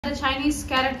the Chinese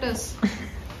characters.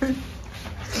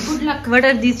 Good luck. What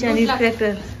are these Chinese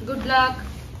characters? Good luck.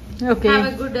 Okay. Have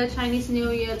a good Chinese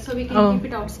New Year, so we can keep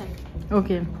it outside.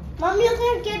 Okay. Mom, you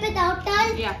can keep it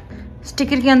outside. Yeah.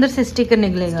 Sticker के अंदर से sticker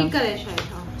निकलेगा. Sticker है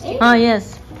शायद. हाँ, yes.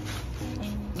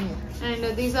 And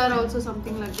these are also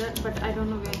something like that, but I don't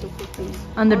know where to put these.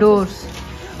 On the doors.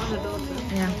 On the doors.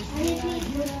 Yeah.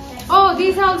 Oh,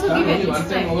 these are also given.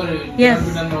 Yes.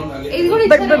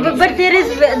 But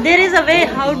there is a way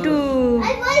how to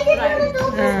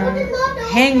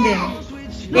hang them.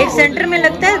 एक centre में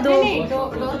लगता है, दो.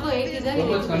 Door को एक इधर ही.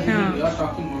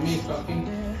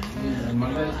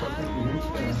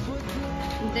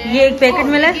 ये एक पैकेट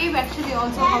मिला.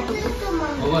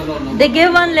 They gave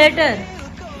one letter.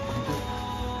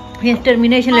 ये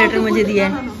टर्मिनेशन लेटर मुझे दिया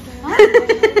है.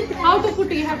 How to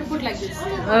put? You have to put like this.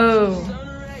 Oh.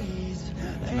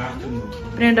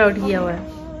 Print out किया हुआ है.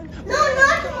 No,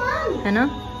 not one. है ना?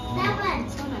 That one.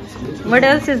 What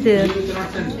else is there?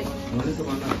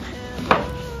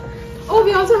 Oh,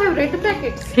 we also have red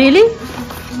packets. Really?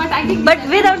 But I think But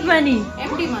without money.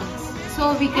 empty ones, so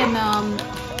we can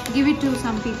give it to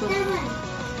some people.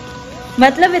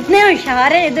 मतलब इतने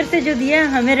होशियार है. इधर से जो दिया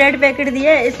हमें रेड पैकेट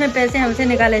दिया है, इसमें पैसे हमसे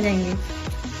निकाले जाएंगे.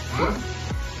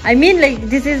 I mean like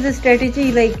this is the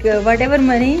strategy, like whatever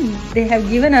money they have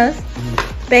given us,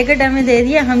 packet हमें दे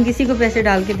दिया, हम किसी को पैसे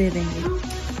डाल के दे देंगे.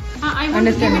 I want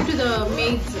to give it to the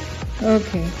maids.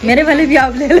 Okay. मेरे वाले भी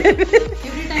आप ले लें.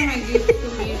 Every time I give it to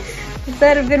maids.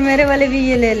 Sir फिर मेरे वाले भी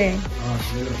ये ले लें.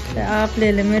 आप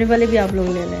ले लें, मेरे वाले भी आप लोग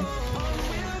ले लें.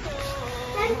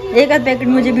 एक आध पैकेट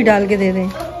मुझे भी डाल के दे दें.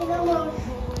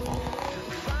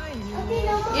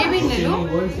 ये भी ले लो.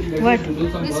 What?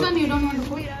 This one you don't want to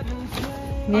put on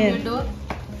Yeah. your door.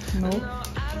 No.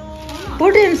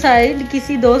 Put inside.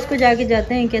 किसी दोस्त को जाके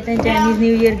जाते हैं, कहते हैं चाइनीज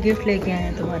न्यू ईयर गिफ्ट लेके आए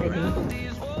हैं तुम्हारे लिए.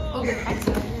 Okay,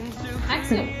 accept.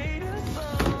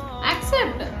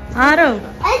 Accept. आ रहा हूँ.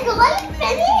 I got it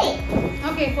penny.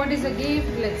 Okay, what is the gift?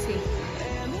 Let's see.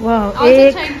 वाह. Also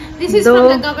एक this is दो from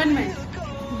the government.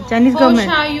 Chinese government.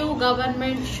 Hoshayu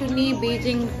government,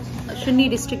 Shuni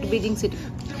district, Beijing city.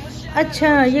 अच्छा,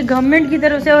 ये गवर्नमेंट की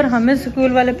तरफ से और हमें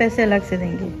स्कूल वाले पैसे अलग से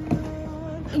देंगे.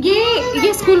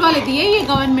 ये स्कूल वाले दिए, ये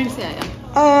गवर्नमेंट से आया.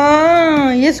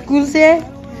 ये स्कूल से है,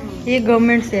 ये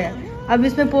गवर्नमेंट से है. अब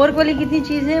इसमें पोर्क वाली कितनी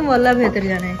चीजें हैं वो अल्लाह बेहतर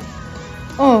जाने.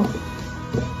 ओह,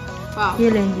 ये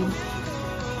लेंगे.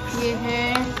 ये है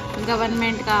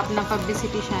गवर्नमेंट का अपना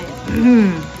पब्लिसिटी शायद.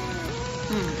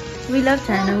 We love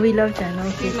China. We love China. We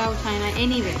Okay. love China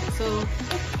anyway. So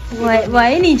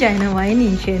Why नहीं China? Why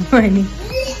नहीं Shane? Why नहीं?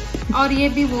 और ये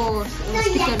भी वो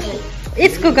स्टिकर है.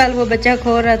 इसको कल वो बच्चा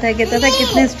खो रहा था, कहता था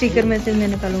कितने स्टिकर में से मैं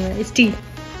निकालूंगा. स्टी.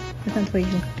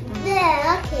 There,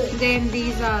 okay. Then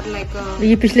these are like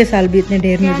ये पिछले साल भी इतने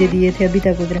ढेर मुझे दिए थे, अभी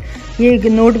तक उधर. ये एक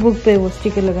नोटबुक पे वो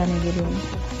स्टिकर लगाने के लिए.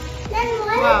 Then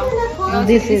why wow. is it called?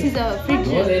 This This is is a fridge.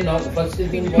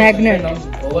 magnet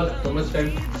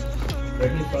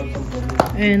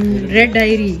and red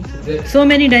diary. So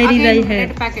many diaries I Again, had.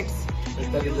 red packets.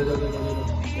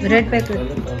 Red packet.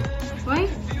 Why?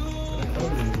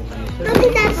 Give me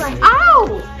that one. Ow!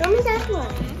 Give me that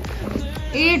one.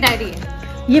 ये diary है.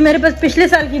 ये मेरे पास पिछले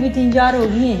साल की भी 3-4 हो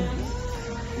गई हैं.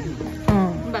 हाँ.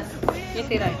 बस ये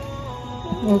तेरा है.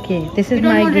 Okay, this You is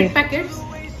don't my want red gift. packets?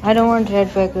 I don't want red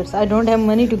packets. I don't have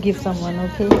money to give someone.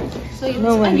 Okay. So you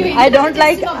No and money. you I don't insist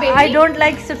like. on baby? I don't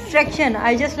like subtraction.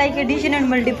 I just like addition and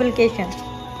multiplication.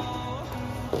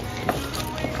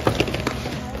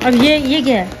 अब ये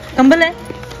क्या है? कंबल है?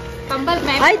 कंबल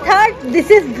मैं. I thought this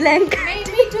is blank.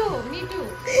 Me too.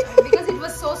 Because it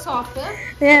was so soft.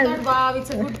 Yeah. I thought, wow,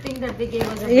 it's a good thing that they gave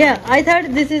us. Yeah, I thought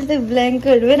this is the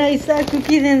blanket when I saw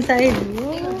cookies inside.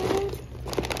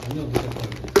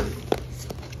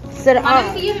 Sir,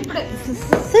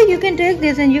 so you can take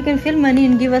this and you can fill money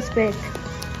and give us back.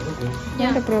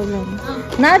 Not a problem.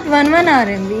 Not one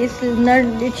RMB. It's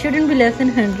not. It shouldn't be less than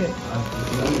 100.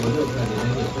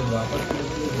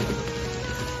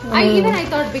 I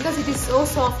thought because it is so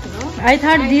soft, no? I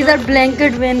thought these are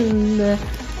blanket when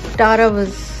Tara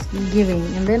was giving,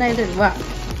 and then I said, wow.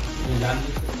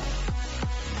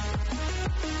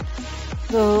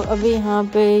 तो अभी यहाँ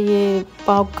पे ये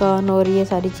popcorn और ये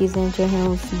सारी चीज़ें जो हैं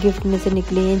उस गिफ्ट में से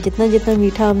निकली हैं. जितना जितना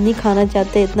मीठा हम नहीं खाना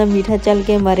चाहते इतना मीठा चल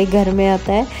के हमारे घर में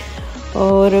आता है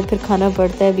और फिर खाना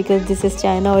पड़ता है. बिकॉज दिस इज़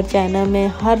चाइना और चाइना में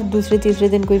हर दूसरे तीसरे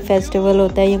दिन कोई फेस्टिवल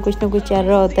होता है या कुछ ना कुछ चल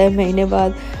रहा होता है महीने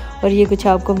बाद और ये कुछ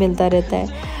आपको मिलता रहता है.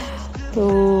 तो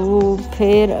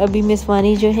फिर अभी मिस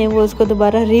वानी जो है वो उसको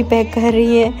दोबारा रीपैक कर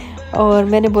रही है और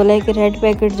मैंने बोला है कि रेड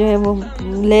पैकेट जो है वो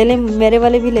ले लें, मेरे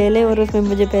वाले भी ले लें और उसमें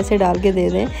मुझे पैसे डाल के दे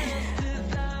दें.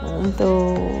 तो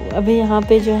अभी यहाँ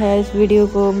पे जो है इस वीडियो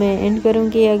को मैं एंड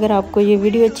करूँगी। अगर आपको ये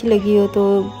वीडियो अच्छी लगी हो तो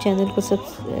चैनल को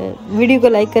वीडियो को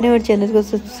लाइक करें और चैनल को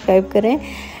सब्सक्राइब करें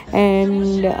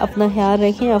एंड अपना ख्याल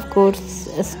रखें। Of course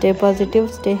stay positive,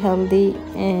 stay healthy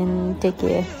and take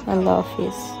care. अल्लाह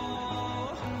हाफिज़।